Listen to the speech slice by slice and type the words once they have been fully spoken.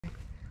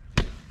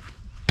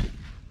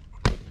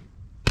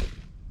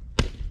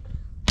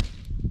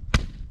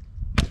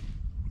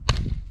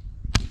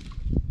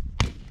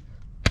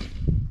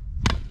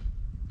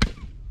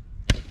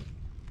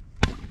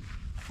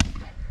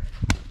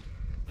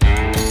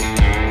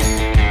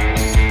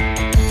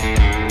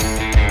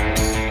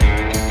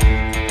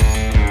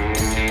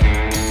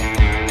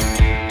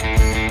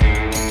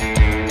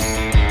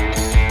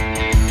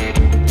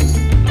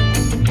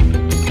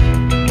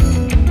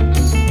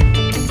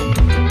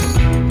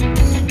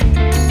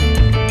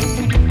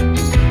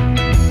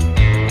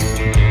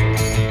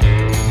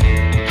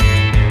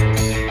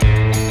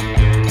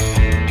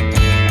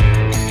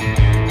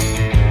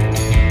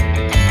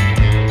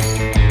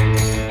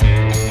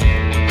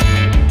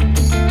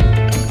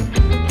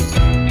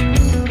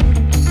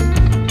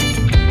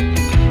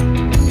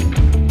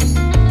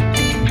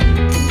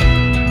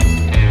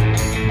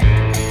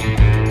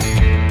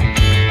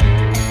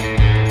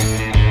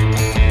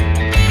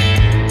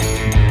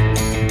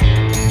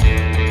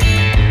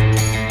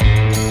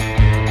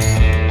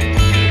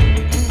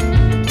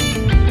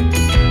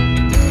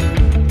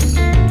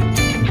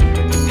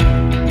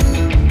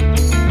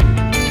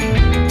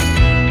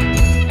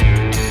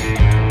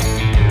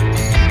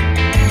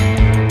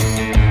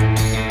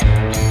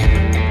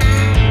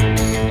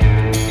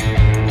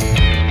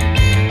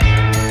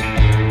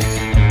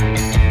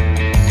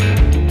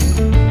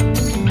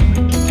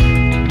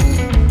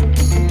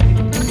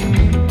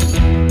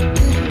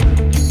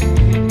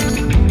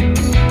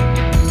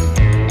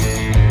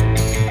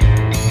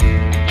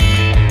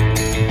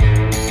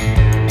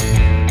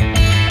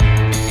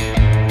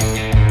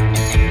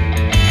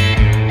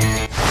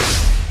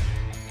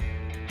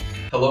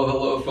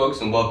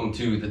folks, and welcome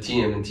to the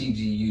TM and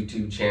TG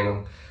YouTube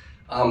channel.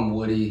 I'm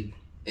Woody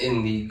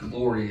in the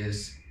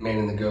glorious Man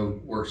in the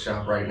Goat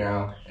workshop right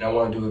now, and I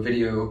want to do a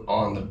video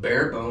on the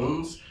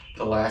Barebones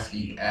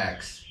Pulaski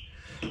Axe.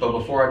 But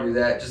before I do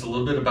that, just a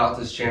little bit about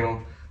this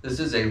channel. This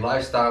is a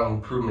lifestyle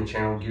improvement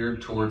channel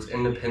geared towards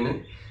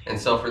independent and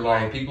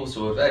self-reliant people.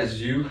 So if that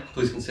is you,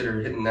 please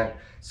consider hitting that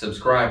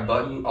subscribe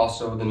button,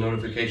 also the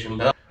notification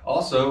bell.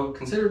 Also,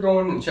 consider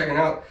going and checking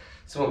out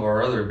some of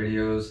our other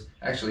videos.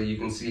 Actually, you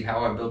can see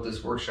how I built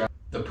this workshop.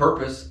 The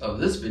purpose of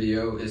this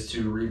video is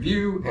to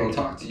review and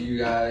talk to you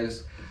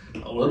guys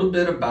a little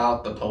bit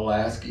about the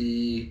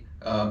Pulaski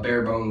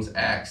Barebones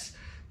Axe.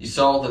 You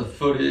saw the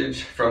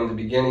footage from the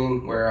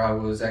beginning where I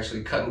was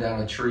actually cutting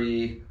down a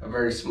tree, a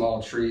very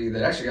small tree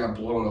that actually got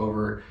blown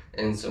over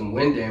in some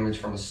wind damage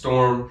from a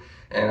storm,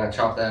 and I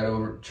chopped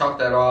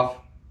that off,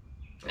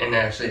 and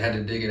actually had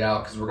to dig it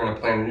out because we're going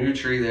to plant a new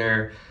tree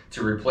there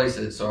to replace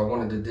it. So I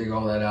wanted to dig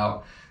all that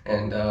out,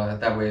 and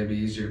that way it'd be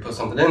easier to put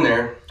something in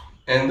there.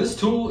 And this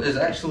tool is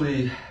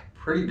actually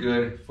pretty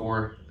good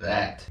for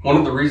that. One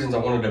of the reasons I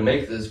wanted to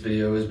make this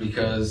video is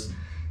because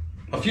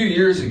a few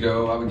years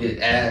ago I would get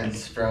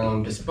ads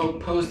from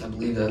Bespoke Post, I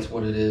believe that's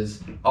what it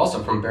is,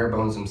 also from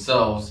Barebones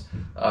themselves.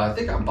 I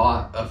think I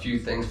bought a few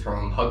things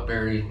from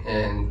Huckberry,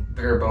 and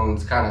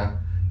Barebones kind of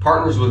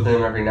partners with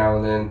them every now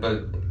and then.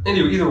 But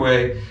anyway, either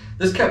way,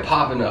 this kept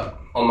popping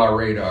up on my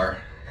radar,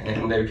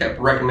 and they kept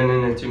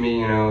recommending it to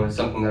me, you know, it's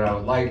something that I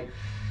would like.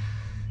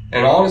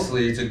 And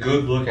honestly, it's a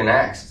good looking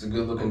axe, it's a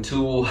good looking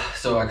tool,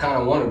 so I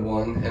kind of wanted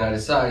one, and I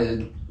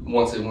decided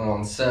once it went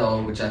on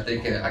sale, which I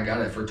think I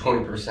got it for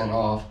 20%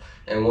 off,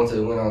 and once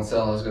it went on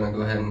sale, I was going to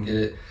go ahead and get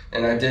it,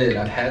 and I did.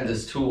 I've had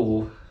this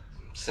tool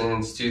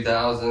since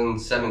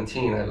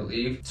 2017, I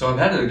believe, so I've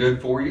had it a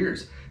good 4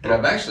 years, and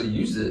I've actually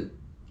used it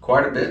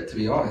quite a bit, to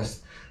be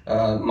honest.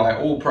 My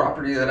old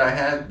property that I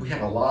had, we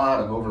had a lot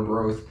of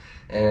overgrowth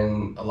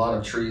and a lot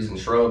of trees and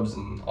shrubs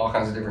and all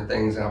kinds of different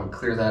things, and I would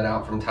clear that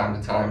out from time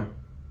to time.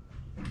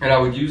 And I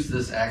would use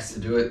this axe to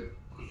do it.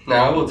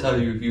 Now, I will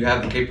tell you, if you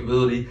have the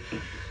capability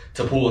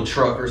to pull a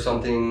truck or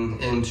something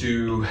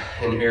into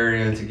an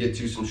area to get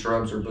to some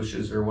shrubs or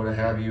bushes or what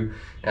have you,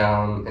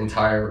 and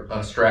tie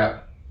a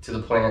strap to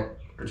the plant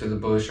or to the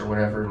bush or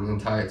whatever, and then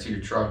tie it to your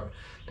truck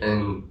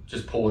and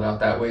just pull it out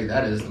that way,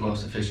 that is the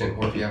most efficient.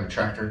 Or if you have a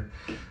tractor.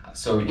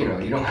 So, you know,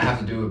 you don't have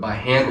to do it by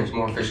hand. There's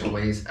more efficient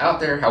ways out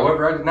there.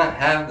 However, I did not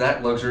have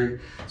that luxury.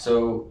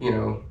 So, you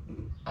know,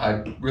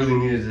 I really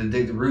needed to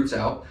dig the roots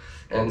out.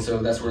 And so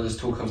that's where this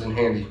tool comes in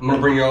handy. I'm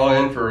gonna bring you all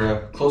in for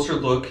a closer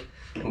look,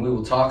 and we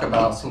will talk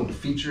about some of the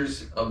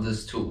features of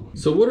this tool.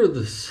 So what are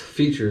the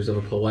features of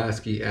a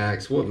Pulaski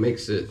axe? What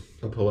makes it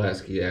a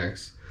Pulaski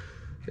axe?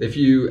 If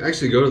you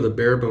actually go to the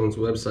Barebones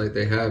website,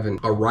 they have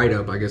a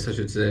write-up, I guess I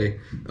should say,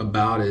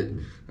 about it.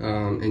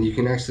 And you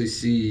can actually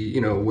see, you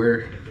know,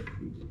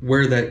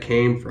 where that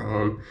came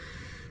from.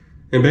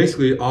 And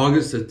basically,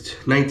 August of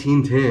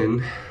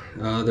 1910,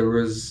 there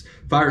was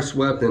fire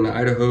swept in the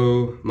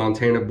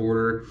Idaho-Montana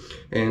border,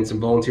 and some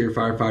volunteer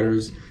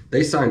firefighters,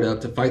 they signed up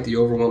to fight the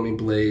overwhelming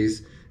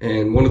blaze.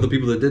 And one of the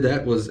people that did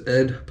that was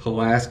Ed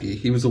Pulaski.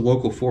 He was a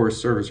local Forest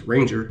Service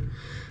ranger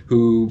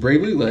who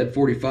bravely led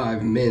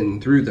 45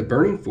 men through the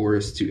burning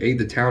forest to aid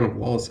the town of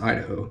Wallace,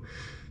 Idaho.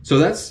 So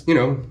that's, you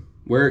know,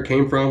 where it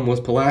came from,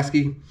 was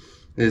Pulaski.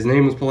 His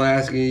name was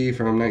Pulaski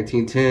from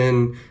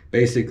 1910.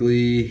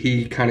 Basically,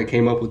 he kind of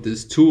came up with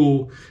this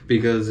tool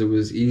because it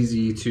was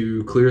easy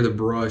to clear the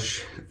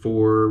brush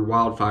for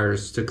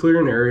wildfires, to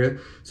clear an area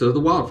so that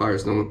the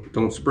wildfires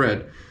don't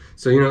spread.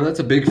 So, you know, that's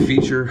a big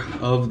feature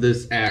of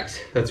this axe.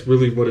 That's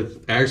really what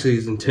it actually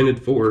is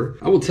intended for.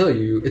 I will tell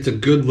you, it's a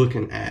good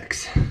looking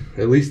axe.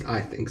 At least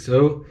I think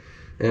so.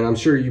 And I'm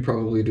sure you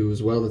probably do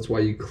as well. That's why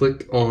you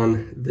clicked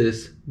on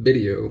this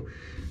video.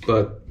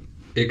 But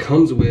it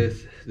comes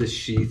with this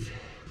sheath,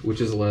 which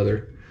is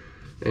leather,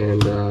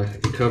 and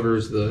it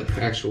covers the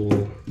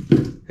actual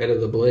head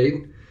of the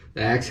blade,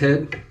 the axe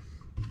head.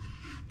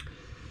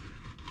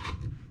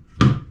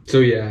 So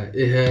yeah,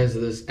 it has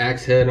this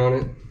axe head on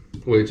it,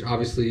 which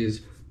obviously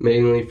is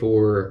mainly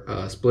for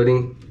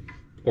splitting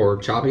or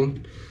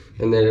chopping.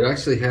 And then it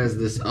actually has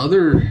this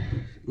other,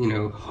 you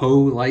know,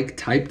 hoe-like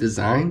type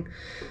design,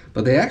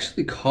 but they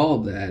actually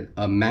called that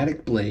a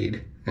mattock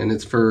blade, and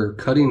it's for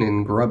cutting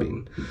and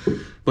grubbing.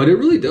 But it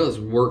really does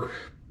work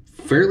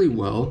fairly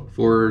well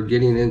for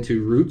getting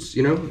into roots,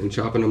 you know, and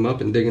chopping them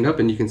up and digging up.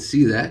 And you can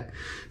see that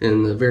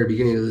in the very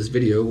beginning of this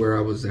video where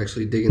I was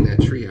actually digging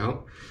that tree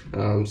out.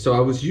 So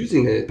I was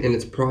using it in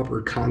its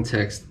proper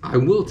context. I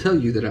will tell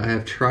you that I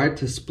have tried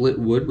to split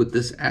wood with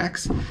this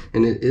axe,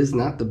 and it is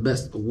not the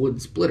best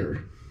wood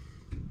splitter.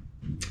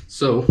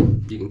 So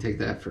you can take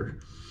that for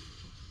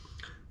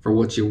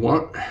what you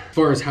want. As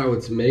far as how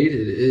it's made,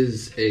 it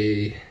is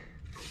a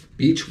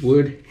beech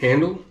wood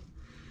handle,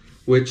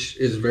 which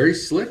is very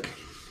slick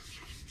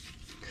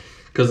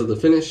because of the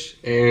finish,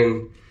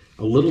 and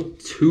a little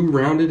too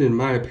rounded in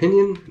my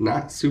opinion,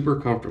 not super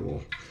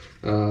comfortable.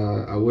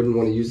 I wouldn't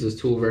want to use this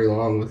tool very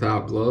long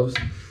without gloves.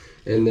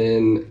 And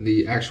then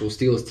the actual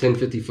steel is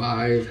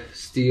 1055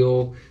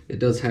 steel. It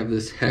does have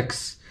this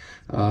hex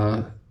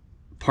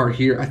part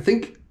here. I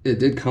think it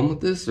did come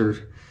with this,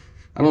 or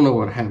I don't know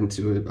what happened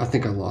to it. I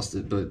think I lost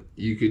it, but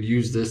you could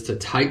use this to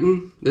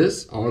tighten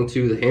this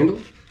onto the handle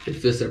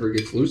if this ever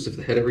gets loose, if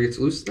the head ever gets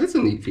loose. That's a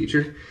neat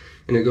feature.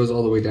 And it goes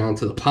all the way down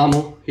to the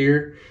pommel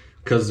here,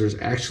 because there's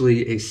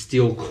actually a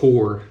steel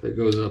core that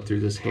goes up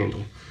through this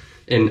handle.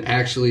 And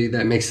actually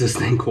that makes this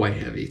thing quite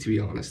heavy, to be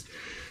honest.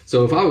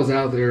 So if I was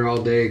out there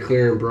all day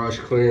clearing brush,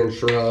 clearing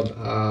shrub,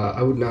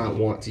 I would not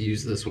want to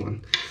use this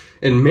one.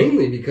 And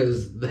mainly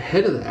because the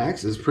head of the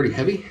axe is pretty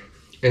heavy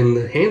and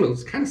the handle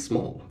is kind of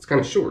small, it's kind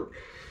of short.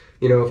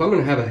 You know, if I'm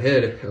gonna have a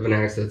head of an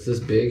axe that's this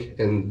big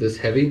and this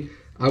heavy,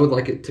 I would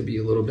like it to be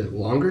a little bit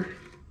longer,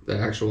 the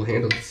actual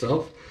handle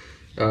itself.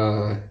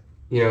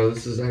 You know,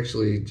 this is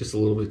actually just a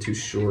little bit too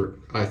short,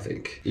 I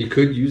think. You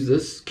could use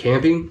this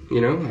camping, you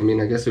know, I mean,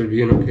 I guess it would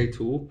be an okay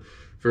tool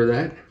for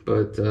that,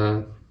 but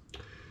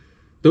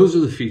those are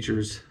the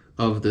features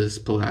of this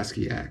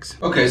Pulaski axe.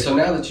 Okay, so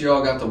now that you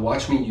all got to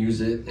watch me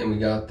use it and we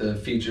got the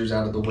features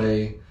out of the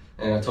way,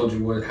 and I told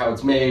you how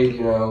it's made,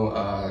 you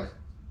know,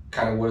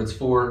 kind of what it's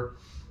for,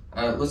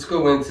 let's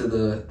go into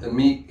the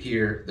meat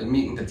here, the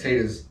meat and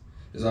potatoes,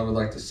 as I would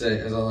like to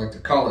say, as I like to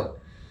call it.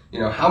 You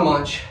know, how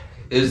much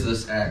is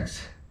this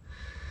axe?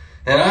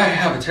 And I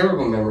have a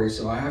terrible memory,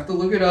 so I have to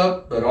look it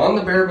up, but on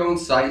the Barebones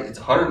site, it's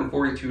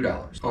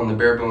 $142 on the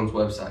Barebones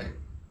website.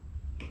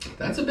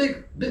 That's a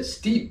bit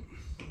steep,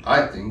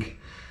 I think.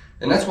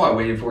 And that's why I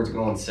waited for it to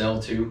go on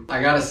sale too.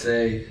 I gotta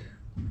say,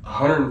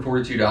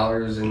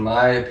 $142, in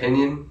my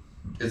opinion,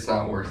 it's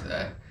not worth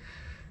that.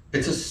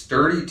 It's a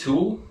sturdy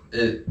tool.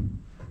 It,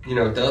 you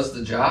know, does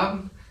the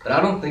job, but I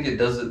don't think it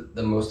does it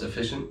the most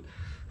efficient.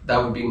 That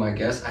would be my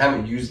guess. I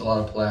haven't used a lot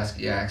of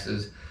Pulaski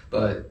axes,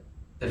 but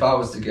if I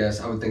was to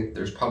guess, I would think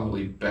there's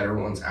probably better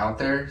ones out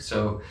there.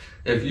 So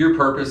if your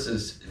purpose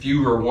is, if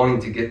you were wanting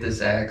to get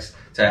this axe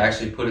to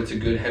actually put it to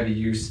good heavy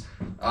use,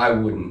 I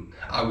wouldn't.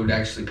 I would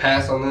actually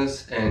pass on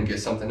this and get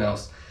something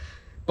else.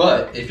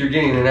 But if you're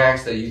getting an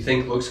axe that you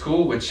think looks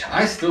cool, which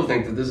I still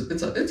think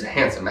that it's a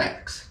handsome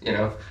axe, you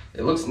know,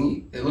 it looks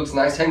neat. It looks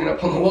nice hanging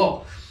up on the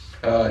wall.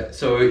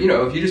 So, you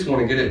know, if you just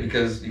want to get it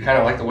because you kind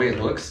of like the way it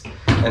looks,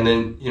 and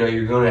then, you know,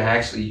 you're going to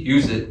actually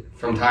use it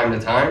from time to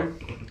time,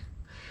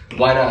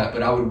 why not?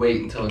 But I would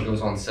wait until it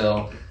goes on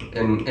sale,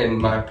 in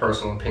my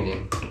personal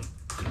opinion.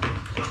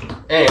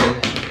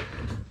 And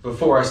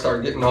before I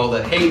start getting all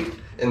the hate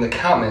in the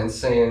comments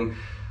saying,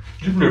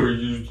 you've never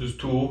used this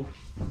tool.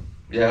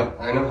 Yeah,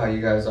 I know how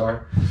you guys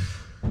are.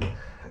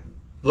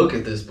 Look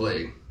at this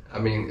blade. I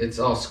mean, it's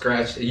all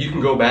scratched. You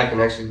can go back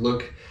and actually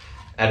look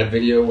at a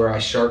video where I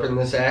sharpened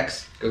this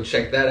axe. Go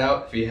check that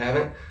out if you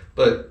haven't.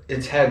 But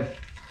it's had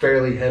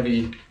fairly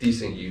heavy,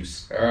 decent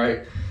use, all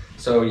right?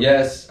 So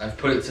yes, I've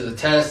put it to the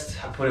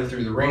test. I put it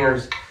through the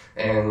ringers,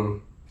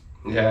 and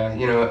yeah,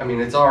 you know, I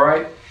mean, it's all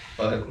right.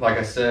 But like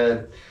I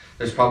said,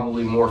 there's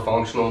probably more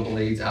functional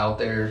blades out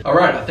there. All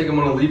right, I think I'm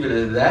gonna leave it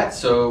at that.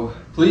 So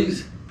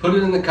please put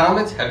it in the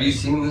comments. Have you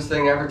seen this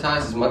thing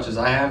advertised as much as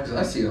I have? Because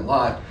I see it a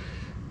lot.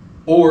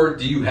 Or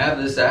do you have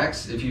this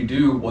axe? If you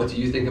do, what do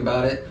you think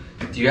about it?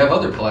 Do you have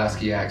other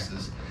Pulaski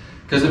axes?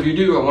 Because if you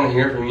do, I want to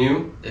hear from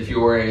you. If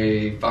you're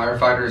a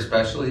firefighter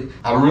especially,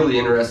 I'm really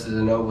interested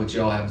to know what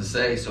y'all have to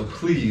say. So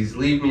please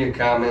leave me a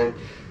comment.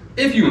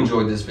 If you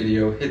enjoyed this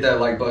video, hit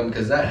that like button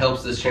because that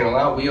helps this channel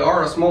out. We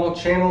are a small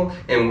channel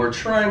and we're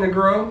trying to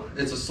grow.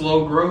 It's a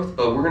slow growth,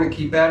 but we're going to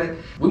keep at it.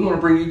 We want to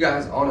bring you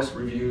guys honest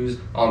reviews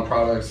on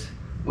products.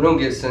 We don't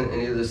get sent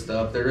any of this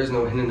stuff. There is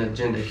no hidden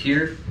agenda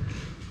here.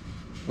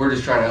 We're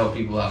just trying to help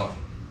people out.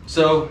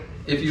 So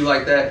if you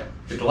like that,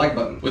 hit the like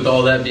button. With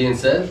all that being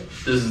said,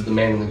 this is the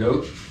man and the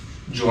goat.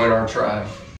 Join our tribe.